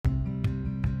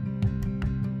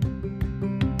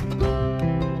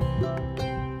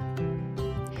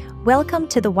Welcome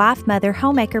to the Wife Mother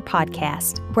Homemaker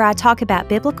podcast, where I talk about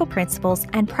biblical principles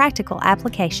and practical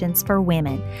applications for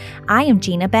women. I am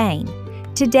Gina Bain.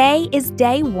 Today is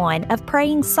day 1 of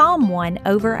praying Psalm 1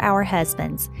 over our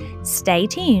husbands. Stay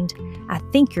tuned. I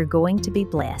think you're going to be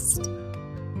blessed.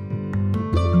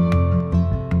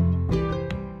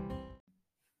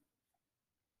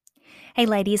 Hey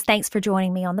ladies, thanks for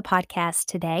joining me on the podcast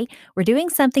today. We're doing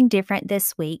something different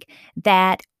this week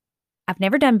that I've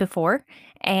never done before,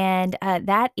 and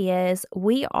that is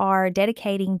we are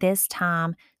dedicating this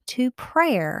time to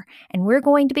prayer, and we're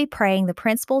going to be praying the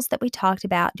principles that we talked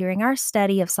about during our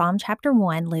study of Psalm chapter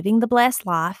 1, Living the Blessed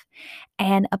Life,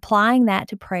 and applying that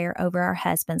to prayer over our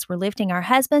husbands. We're lifting our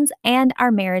husbands and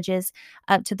our marriages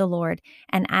up to the Lord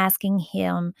and asking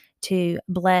Him to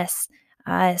bless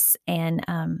us and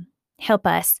help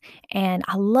us. And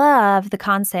I love the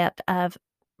concept of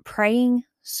praying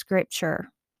scripture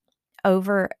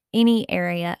over any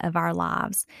area of our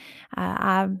lives.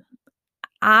 I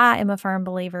am a firm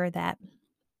believer that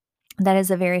is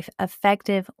a very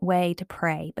effective way to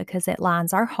pray because it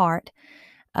lines our heart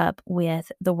up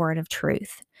with the word of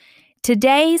truth.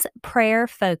 Today's prayer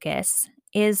focus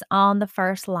is on the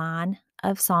first line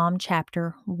of Psalm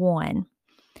chapter 1.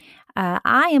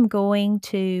 I am going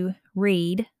to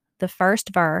read the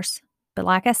first verse, but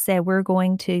like I said, we're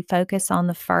going to focus on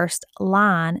the first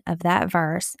line of that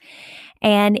verse.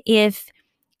 And if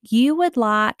you would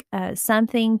like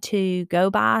something to go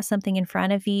by, something in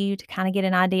front of you to kind of get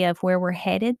an idea of where we're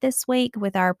headed this week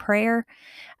with our prayer,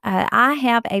 I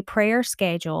have a prayer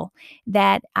schedule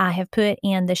that I have put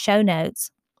in the show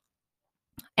notes,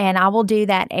 and I will do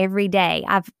that every day.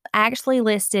 I've actually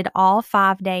listed all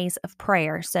 5 days of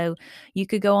prayer, so you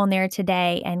could go on there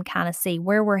today and kind of see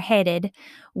where we're headed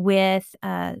with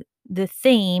the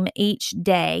theme each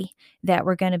day that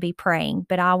we're going to be praying.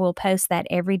 But I will post that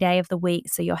every day of the week,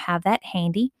 so you'll have that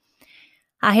handy.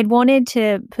 I had wanted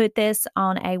to put this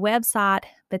on a website,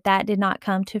 but that did not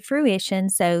come to fruition,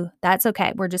 so that's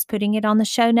okay. We're just putting it on the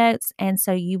show notes, and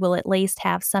so you will at least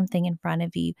have something in front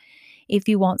of you if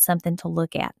you want something to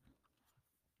look at.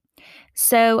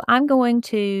 So I'm going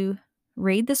to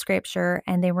read the scripture,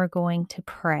 and then we're going to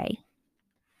pray.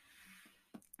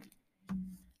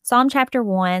 Psalm chapter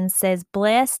 1 says,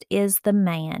 "Blessed is the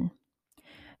man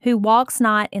who walks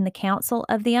not in the counsel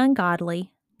of the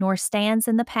ungodly, nor stands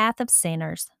in the path of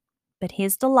sinners, but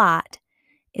his delight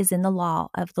is in the law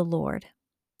of the Lord."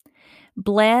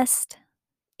 Blessed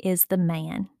is the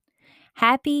man.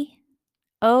 Happy,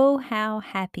 oh, how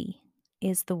happy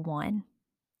is the one.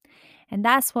 And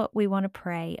that's what we want to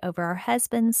pray over our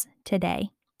husbands today.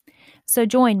 So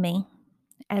join me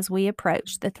as we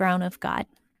approach the throne of God.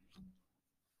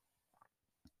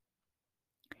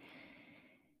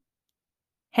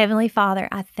 Heavenly Father,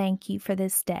 I thank you for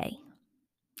this day,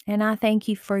 and I thank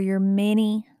you for your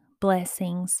many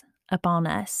blessings upon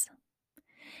us.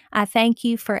 I thank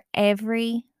you for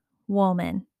every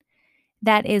woman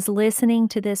that is listening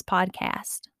to this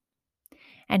podcast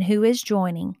and who is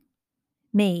joining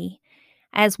me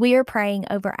as we are praying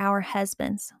over our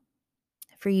husbands,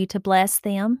 for you to bless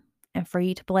them and for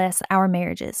you to bless our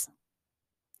marriages.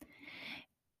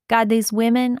 God, these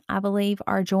women, I believe,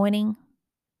 are joining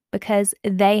because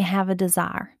they have a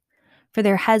desire for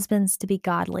their husbands to be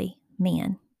godly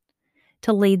men,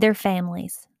 to lead their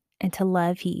families, and to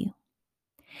love you.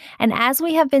 And as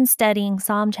we have been studying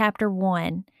Psalm chapter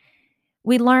 1,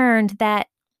 we learned that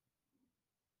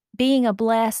being a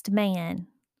blessed man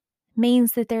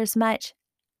means that there's much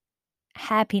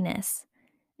happiness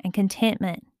and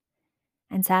contentment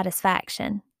and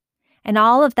satisfaction. And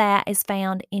all of that is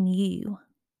found in you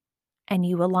and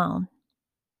you alone.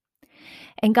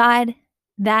 And God,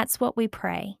 that's what we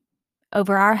pray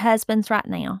over our husbands right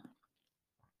now.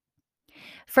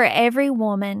 For every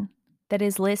woman that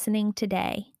is listening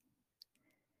today,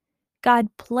 God,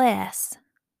 bless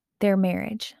their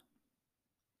marriage.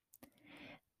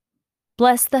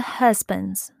 Bless the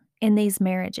husbands in these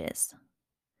marriages,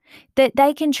 that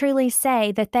they can truly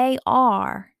say that they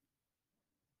are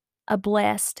a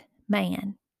blessed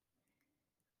man,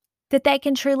 that they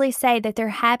can truly say that their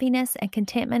happiness and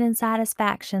contentment and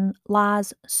satisfaction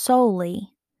lies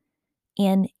solely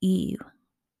in you.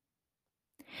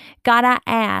 God, I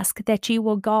ask that you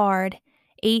will guard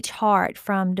each heart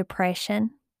from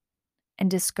depression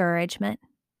and discouragement.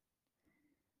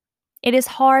 It is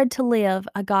hard to live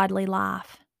a godly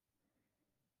life,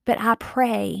 but I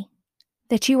pray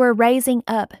that you are raising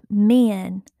up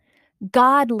men,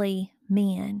 godly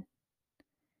men,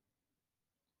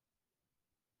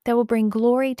 that will bring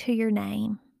glory to your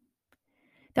name,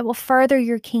 that will further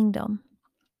your kingdom.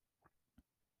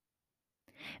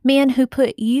 Men who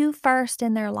put you first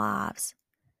in their lives.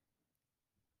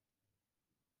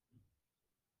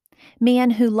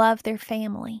 Men who love their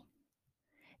family.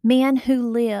 Men who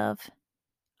live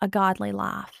a godly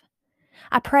life.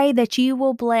 I pray that you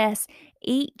will bless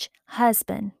each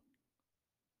husband,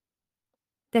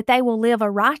 that they will live a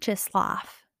righteous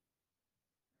life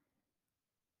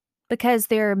because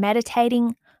they're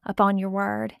meditating upon your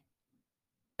word,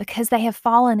 because they have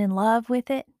fallen in love with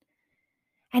it.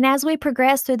 And as we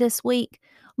progress through this week,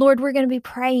 Lord, we're going to be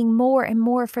praying more and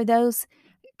more for those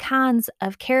kinds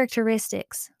of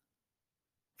characteristics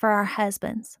for our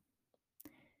husbands.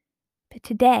 But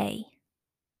today,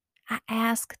 I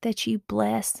ask that you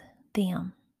bless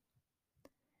them.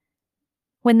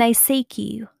 When they seek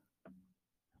you,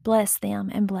 bless them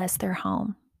and bless their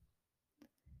home.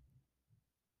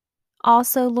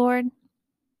 Also, Lord,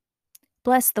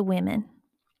 bless the women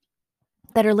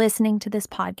that are listening to this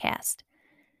podcast.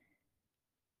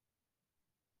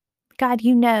 God,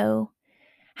 you know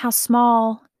how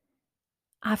small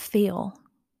I feel,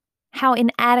 how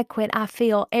inadequate I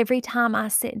feel every time I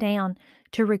sit down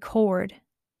to record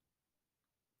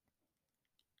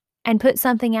and put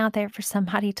something out there for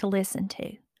somebody to listen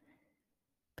to.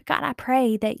 But God, I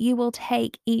pray that you will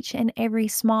take each and every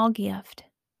small gift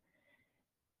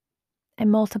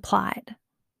and multiply it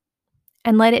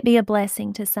and let it be a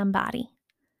blessing to somebody.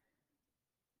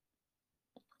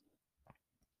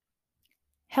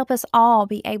 Help us all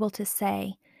be able to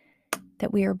say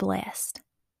that we are blessed,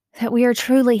 that we are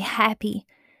truly happy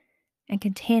and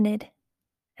contented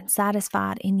and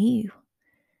satisfied in you,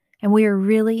 and we are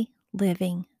really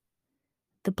living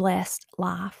the blessed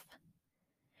life.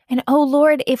 And oh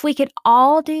Lord, if we could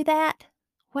all do that,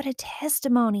 what a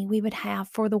testimony we would have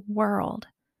for the world.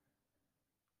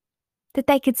 That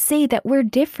they could see that we're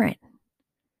different,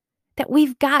 that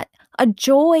we've got a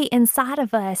joy inside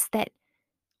of us that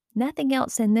nothing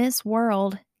else in this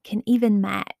world can even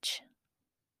match.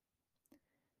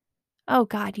 Oh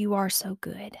God, you are so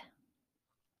good.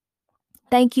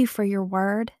 Thank you for your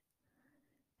word.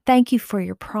 Thank you for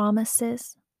your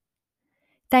promises.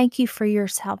 Thank you for your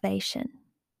salvation.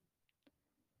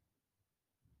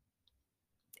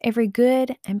 Every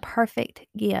good and perfect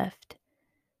gift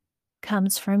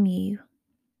comes from you.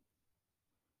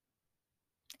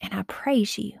 And I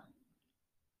praise you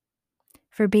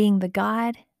for being the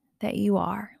God that you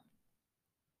are.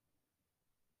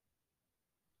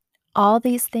 All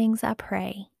these things I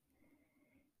pray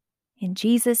in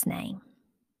Jesus' name.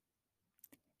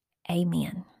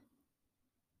 Amen.